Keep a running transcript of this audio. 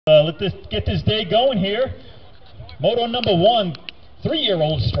Get this day going here. Moto number 1,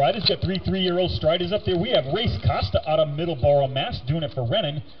 3-year-old striders. Got 3-year-old striders up there. We have Race Costa out of Middleborough, Mass, doing it for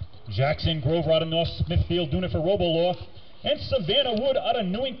Rennan. Jackson Grover out of North Smithfield, doing it for Robolaw. And Savannah Wood out of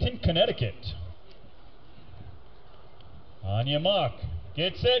Newington, Connecticut. On your mark,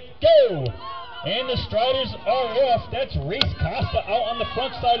 get set, go! And the striders are off. That's Race Costa out on the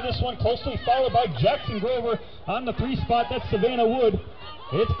front side of this one, closely followed by Jackson Grover on the 3 spot. That's Savannah Wood.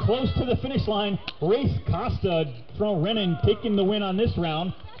 It's close to the finish line. Race Costa from Rennan taking the win on this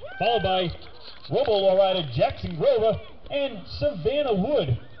round, followed by Robolaw rider Jackson Grover and Savannah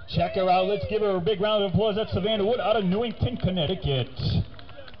Wood. Check her out. Let's give her a big round of applause. That's Savannah Wood out of Newington, Connecticut.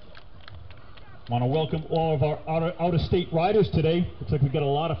 I want to welcome all of our out-of-state riders today. Looks like we got a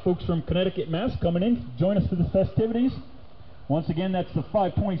lot of folks from Connecticut, Mass coming in to join us for the festivities. Once again, that's the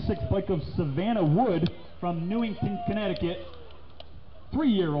 5.6 bike of Savannah Wood from Newington, Connecticut.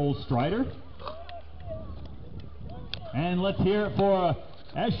 3-year-old strider. And let's hear it for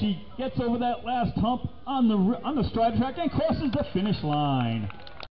as she gets over that last hump on the stride track and crosses the finish line.